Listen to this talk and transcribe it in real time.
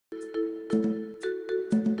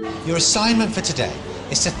Your assignment for today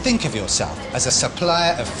is to think of yourself as a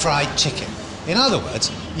supplier of fried chicken. In other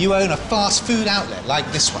words, you own a fast food outlet like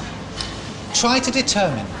this one. Try to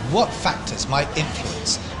determine what factors might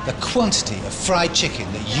influence the quantity of fried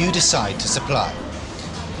chicken that you decide to supply.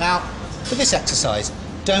 Now, for this exercise,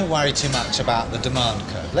 don't worry too much about the demand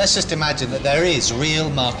curve. Let's just imagine that there is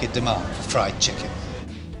real market demand for fried chicken.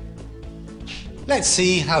 Let's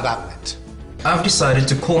see how that went. I've decided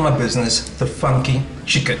to call my business The Funky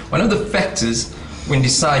Chicken. One of the factors when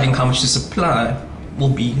deciding how much to supply will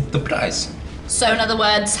be the price. So in other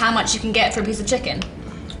words, how much you can get for a piece of chicken.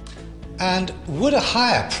 And would a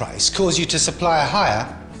higher price cause you to supply a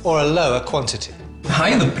higher or a lower quantity? The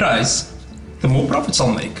higher the price, the more profits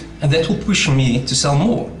I'll make, and that will push me to sell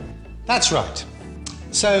more. That's right.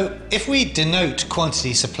 So if we denote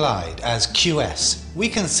quantity supplied as QS, we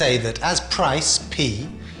can say that as price, P,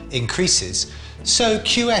 increases, so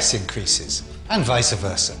QS increases, and vice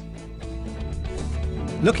versa.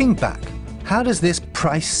 Looking back, how does this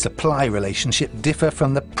price-supply relationship differ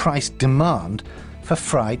from the price-demand for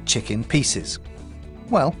fried chicken pieces?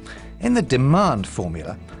 Well, in the demand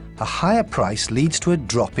formula, a higher price leads to a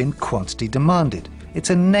drop in quantity demanded. It's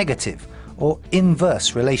a negative or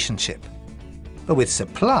inverse relationship. But with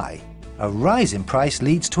supply, a rise in price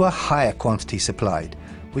leads to a higher quantity supplied,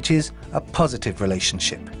 which is a positive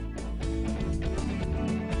relationship.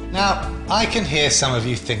 Now, I can hear some of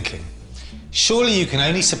you thinking, surely you can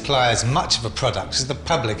only supply as much of a product as the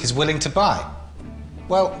public is willing to buy.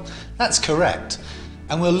 Well, that's correct,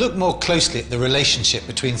 and we'll look more closely at the relationship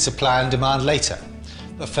between supply and demand later.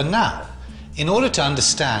 But for now, in order to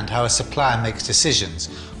understand how a supplier makes decisions,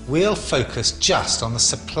 we'll focus just on the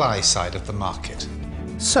supply side of the market.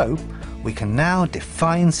 So, we can now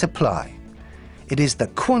define supply. It is the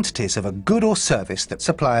quantities of a good or service that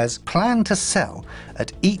suppliers plan to sell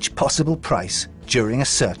at each possible price during a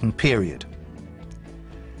certain period.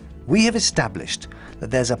 We have established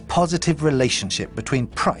that there's a positive relationship between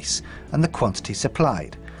price and the quantity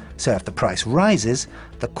supplied. So if the price rises,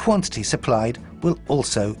 the quantity supplied will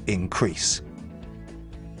also increase.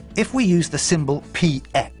 If we use the symbol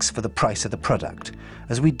PX for the price of the product,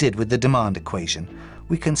 as we did with the demand equation,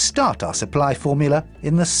 we can start our supply formula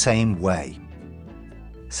in the same way.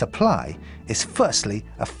 Supply is firstly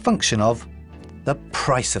a function of the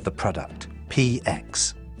price of the product,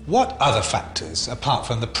 PX. What other factors, apart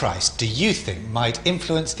from the price, do you think might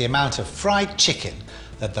influence the amount of fried chicken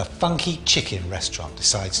that the Funky Chicken restaurant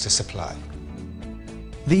decides to supply?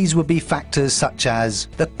 These would be factors such as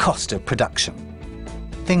the cost of production.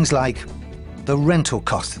 Things like the rental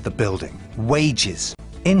cost of the building, wages,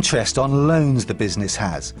 interest on loans the business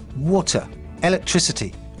has, water,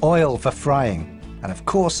 electricity, oil for frying, and of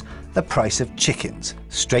course, the price of chickens,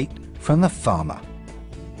 straight from the farmer.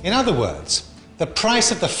 In other words, the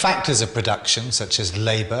price of the factors of production, such as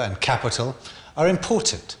labour and capital, are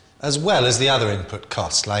important, as well as the other input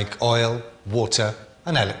costs like oil, water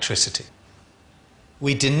and electricity.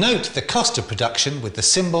 We denote the cost of production with the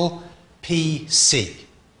symbol PC.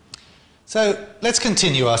 So let's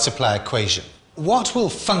continue our supply equation. What will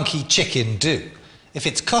Funky Chicken do if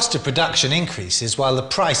its cost of production increases while the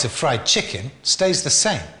price of fried chicken stays the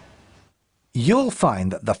same? You'll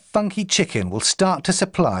find that the Funky Chicken will start to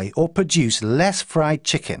supply or produce less fried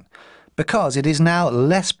chicken because it is now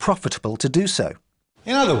less profitable to do so.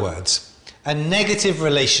 In other words, a negative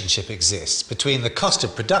relationship exists between the cost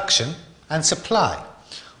of production and supply,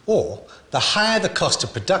 or the higher the cost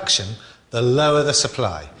of production, the lower the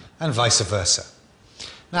supply, and vice versa.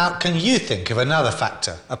 Now, can you think of another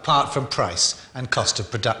factor apart from price and cost of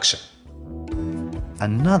production?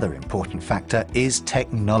 Another important factor is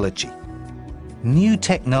technology. New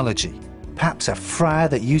technology, perhaps a fryer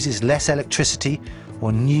that uses less electricity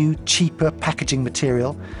or new, cheaper packaging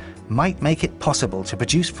material, might make it possible to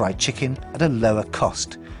produce fried chicken at a lower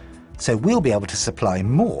cost. So we'll be able to supply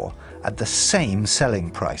more at the same selling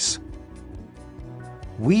price.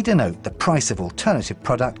 We denote the price of alternative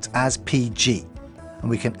products as PG, and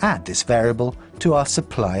we can add this variable to our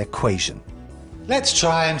supply equation. Let's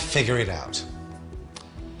try and figure it out.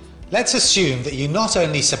 Let's assume that you not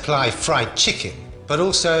only supply fried chicken, but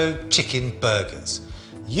also chicken burgers.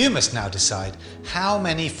 You must now decide how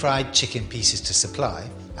many fried chicken pieces to supply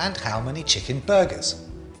and how many chicken burgers.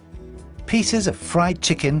 Pieces of fried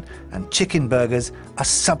chicken and chicken burgers are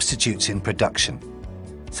substitutes in production.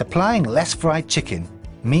 Supplying less fried chicken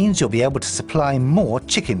means you'll be able to supply more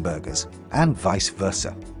chicken burgers, and vice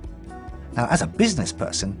versa. Now, as a business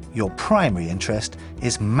person, your primary interest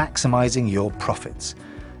is maximizing your profits,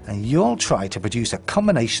 and you'll try to produce a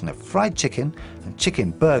combination of fried chicken and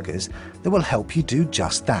chicken burgers that will help you do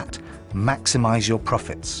just that, maximize your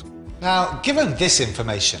profits. Now, given this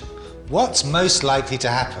information, what's most likely to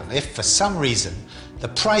happen if, for some reason, the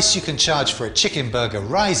price you can charge for a chicken burger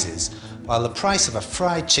rises while the price of a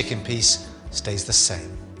fried chicken piece stays the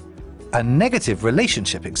same? A negative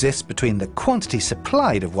relationship exists between the quantity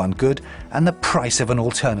supplied of one good and the price of an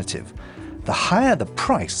alternative. The higher the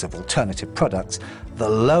price of alternative products, the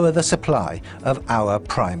lower the supply of our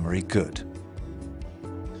primary good.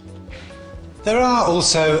 There are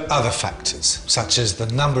also other factors, such as the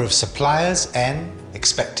number of suppliers, N,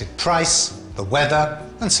 expected price, the weather,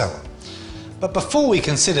 and so on. But before we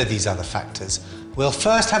consider these other factors, we'll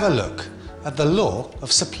first have a look at the law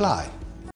of supply.